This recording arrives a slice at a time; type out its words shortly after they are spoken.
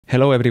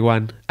Hello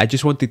everyone, I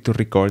just wanted to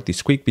record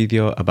this quick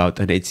video about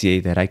an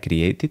HCA that I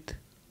created.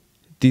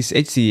 This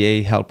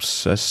HCA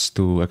helps us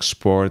to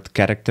export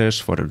characters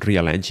for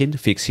Unreal Engine,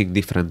 fixing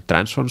different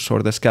transforms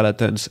for the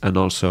skeletons and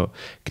also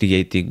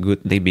creating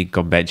good naming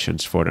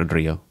conventions for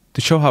Unreal.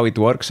 To show how it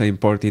works, I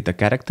imported a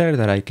character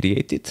that I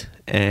created,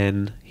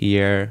 and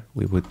here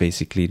we would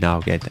basically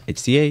now get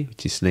HCA,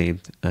 which is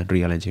named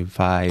Unreal Engine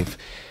 5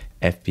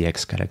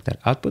 FBX Character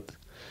Output.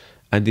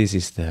 And this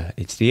is the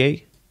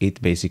HCA. It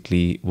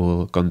basically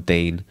will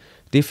contain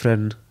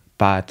different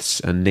paths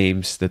and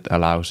names that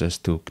allows us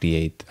to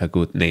create a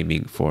good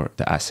naming for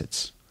the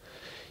assets.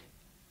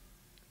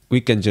 We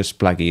can just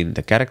plug in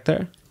the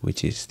character,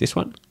 which is this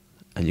one.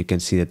 And you can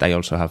see that I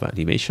also have an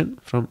animation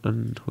from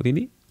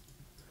Houdini.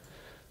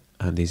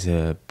 And this is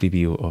a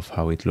preview of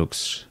how it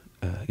looks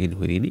in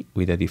Houdini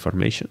with the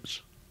deformations.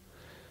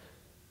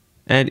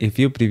 And if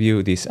you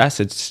preview these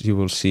assets, you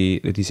will see,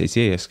 this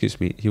HCA,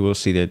 excuse me, you will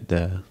see that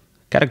the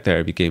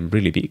character became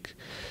really big.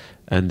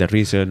 And the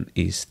reason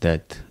is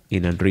that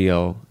in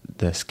Unreal,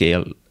 the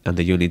scale and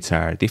the units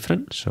are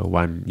different. So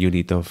one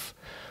unit of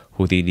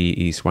Houdini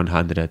is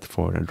 100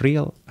 for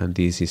Unreal, and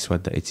this is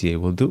what the HCA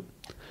will do.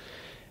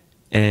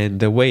 And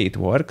the way it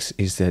works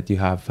is that you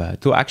have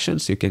two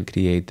actions. You can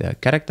create a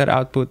character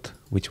output,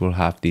 which will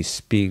have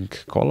this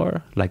pink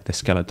color, like the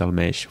skeletal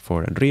mesh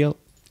for Unreal.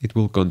 It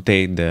will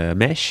contain the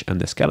mesh and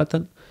the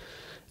skeleton.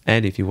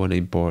 And if you want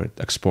to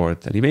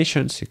export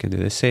animations, you can do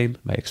the same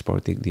by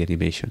exporting the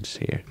animations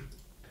here.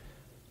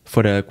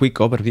 For a quick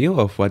overview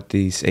of what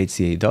this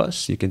HCA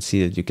does, you can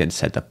see that you can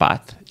set a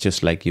path,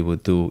 just like you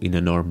would do in a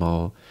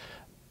normal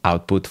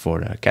output for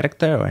a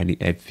character or any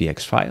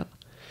FBX file.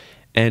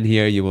 And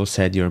here you will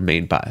set your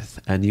main path,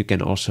 and you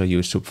can also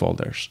use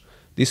subfolders.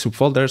 These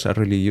subfolders are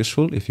really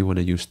useful if you want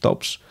to use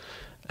tops.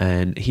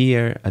 And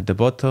here at the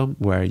bottom,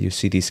 where you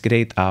see this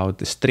grayed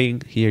out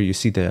string, here you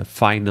see the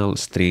final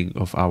string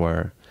of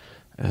our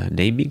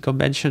naming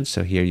convention.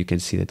 So here you can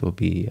see that will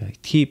be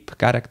heap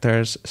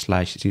characters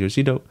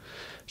 /00.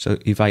 So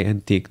if I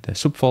untick the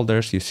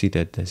subfolders, you see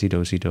that the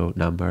 00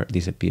 number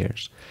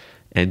disappears.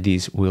 And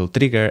this will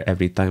trigger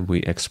every time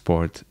we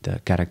export the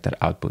character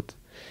output.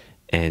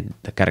 And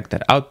the character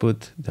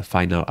output, the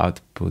final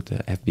output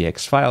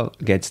FBX file,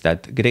 gets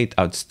that grayed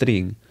out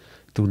string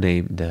to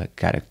name the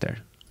character.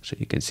 So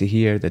you can see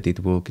here that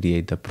it will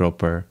create the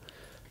proper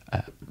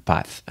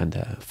path and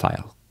the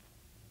file.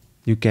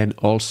 You can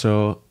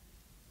also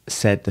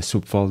set the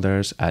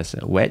subfolders as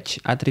a wedge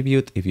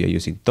attribute if you're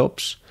using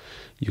tops.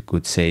 You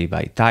could say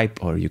by type,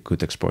 or you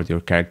could export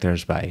your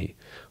characters by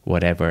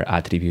whatever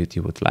attribute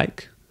you would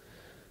like.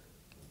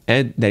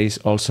 And there is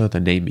also the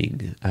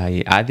naming.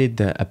 I added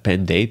the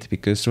append date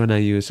because when I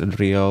use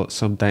Unreal,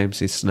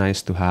 sometimes it's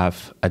nice to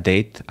have a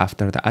date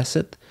after the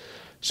asset,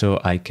 so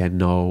I can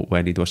know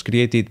when it was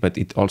created, but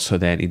it also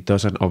then it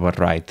doesn't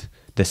overwrite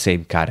the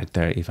same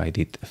character if I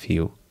did a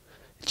few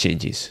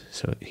changes.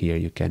 So here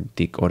you can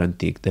tick or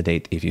untick the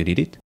date if you need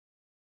it.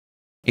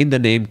 In the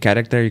name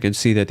character, you can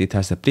see that it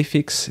has a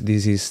prefix.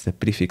 This is the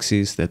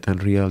prefixes that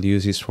Unreal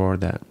uses for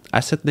the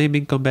asset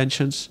naming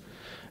conventions.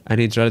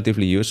 And it's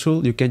relatively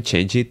useful. You can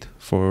change it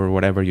for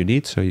whatever you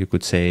need. So you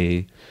could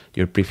say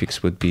your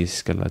prefix would be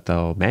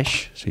skeletal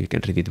mesh, so you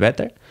can read it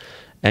better.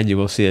 And you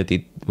will see that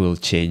it will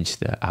change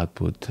the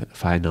output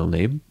final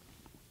name.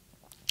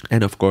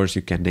 And of course,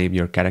 you can name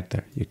your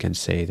character. You can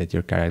say that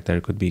your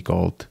character could be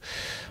called,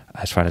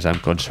 as far as I'm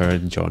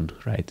concerned, John,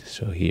 right?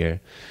 So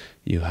here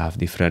you have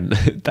different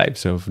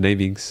types of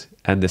namings,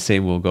 and the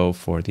same will go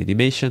for the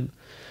animation.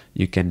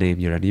 You can name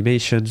your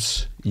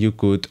animations. You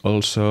could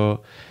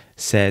also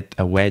set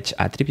a wedge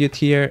attribute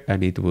here,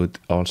 and it would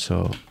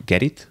also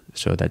get it.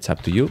 So that's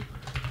up to you.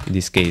 In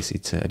this case,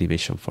 it's an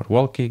animation for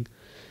walking.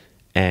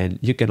 And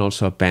you can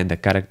also append a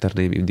character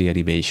name in the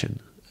animation.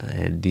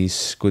 And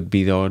this could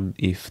be done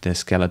if the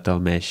skeletal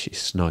mesh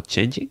is not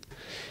changing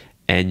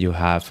and you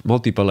have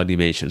multiple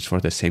animations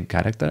for the same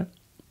character.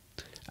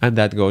 And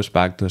that goes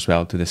back to, as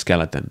well, to the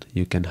skeleton.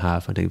 You can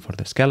have a name for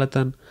the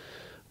skeleton,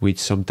 which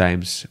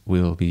sometimes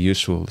will be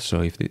useful.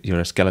 So if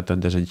your skeleton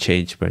doesn't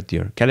change, but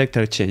your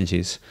character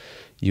changes,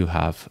 you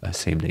have a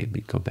same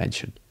naming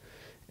convention.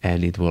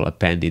 And it will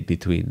append it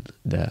between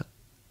the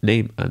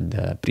name and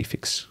the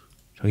prefix.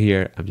 So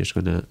here, I'm just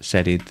going to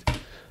set it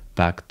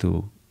back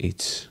to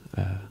its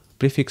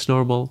prefix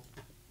normal.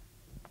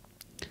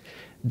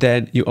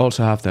 Then you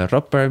also have the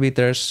rock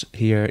parameters.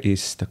 Here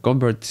is the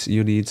convert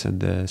units and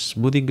the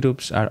smoothing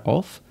groups are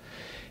off.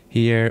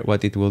 Here,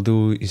 what it will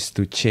do is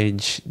to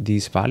change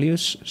these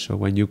values. So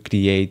when you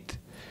create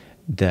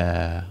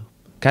the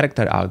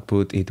character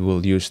output, it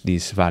will use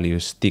these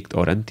values ticked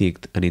or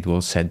unticked, and it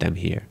will set them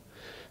here.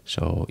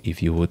 So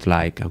if you would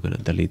like, I'm going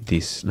to delete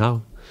this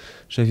now.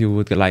 So if you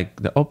would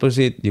like the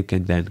opposite, you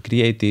can then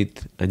create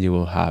it, and you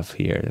will have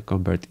here the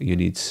convert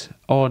units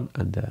on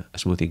and the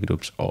smoothing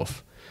groups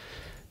off.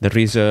 The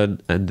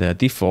reason and the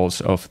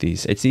defaults of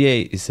this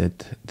HCA is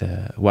that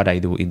what I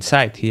do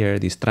inside here,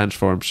 these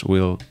transforms,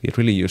 will be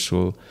really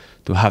useful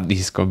to have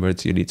these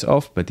convert units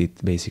off, but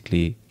it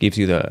basically gives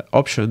you the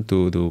option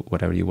to do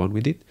whatever you want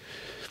with it.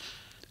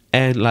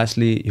 And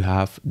lastly, you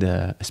have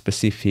the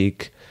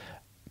specific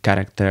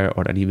character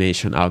or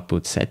animation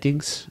output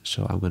settings.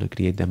 So I'm going to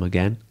create them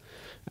again.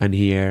 And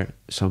here,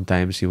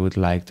 sometimes you would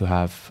like to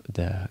have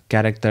the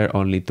character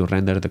only to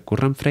render the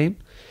current frame,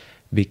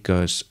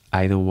 because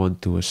I don't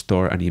want to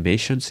store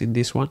animations in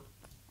this one.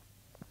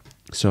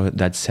 So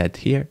that's set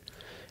here.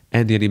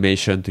 And the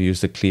animation to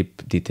use the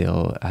clip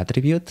detail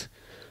attribute.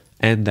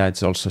 And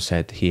that's also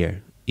set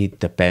here. It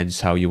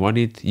depends how you want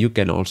it. You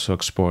can also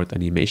export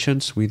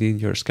animations within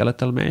your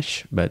skeletal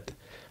mesh, but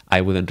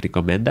I wouldn't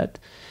recommend that,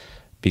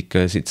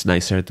 because it's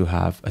nicer to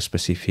have a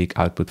specific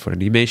output for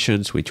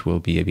animations, which will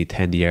be a bit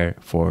handier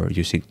for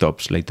using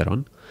tops later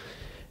on.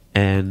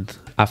 And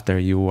after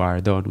you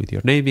are done with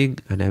your naming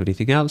and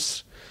everything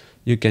else,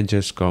 you can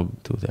just come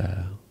to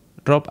the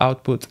drop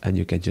output and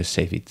you can just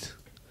save it.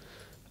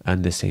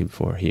 And the same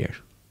for here.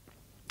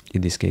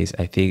 In this case,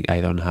 I think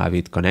I don't have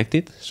it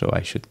connected, so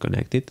I should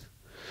connect it,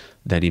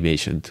 the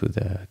animation to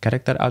the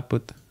character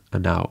output,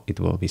 and now it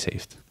will be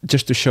saved.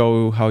 Just to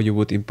show how you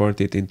would import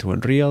it into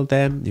Unreal,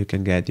 then you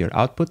can get your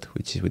output,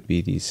 which would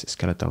be this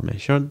skeletal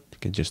mesh on. You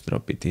can just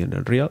drop it in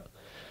Unreal.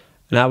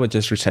 And I would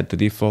just reset to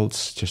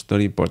defaults, just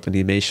don't import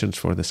animations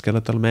for the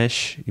skeletal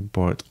mesh,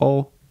 import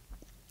all,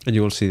 and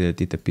you will see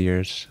that it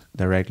appears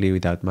directly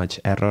without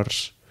much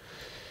errors.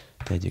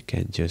 Then you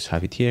can just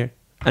have it here.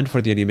 And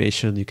for the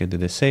animation, you can do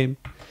the same.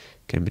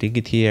 You can bring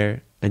it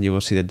here, and you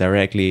will see that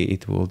directly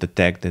it will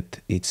detect that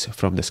it's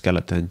from the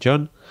skeleton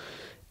John,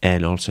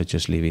 and also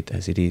just leave it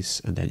as it is,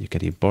 and then you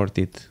can import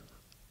it,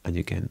 and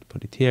you can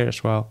put it here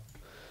as well.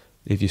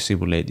 If you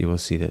simulate, you will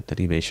see that the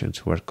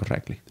animations work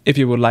correctly. If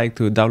you would like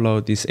to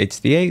download this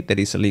HDA, there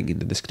is a link in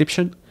the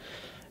description.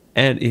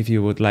 And if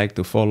you would like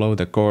to follow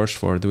the course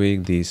for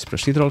doing these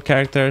procedural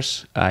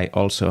characters, I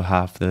also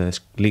have the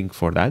link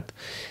for that.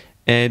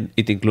 And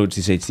it includes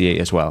this HDA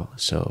as well.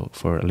 So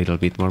for a little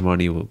bit more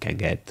money, we can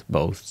get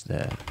both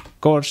the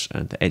course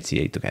and the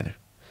HDA together.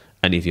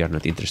 And if you're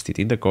not interested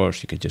in the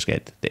course, you can just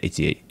get the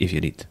HDA if you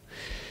need.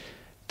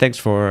 Thanks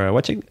for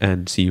watching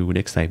and see you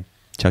next time.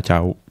 Ciao,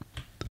 ciao.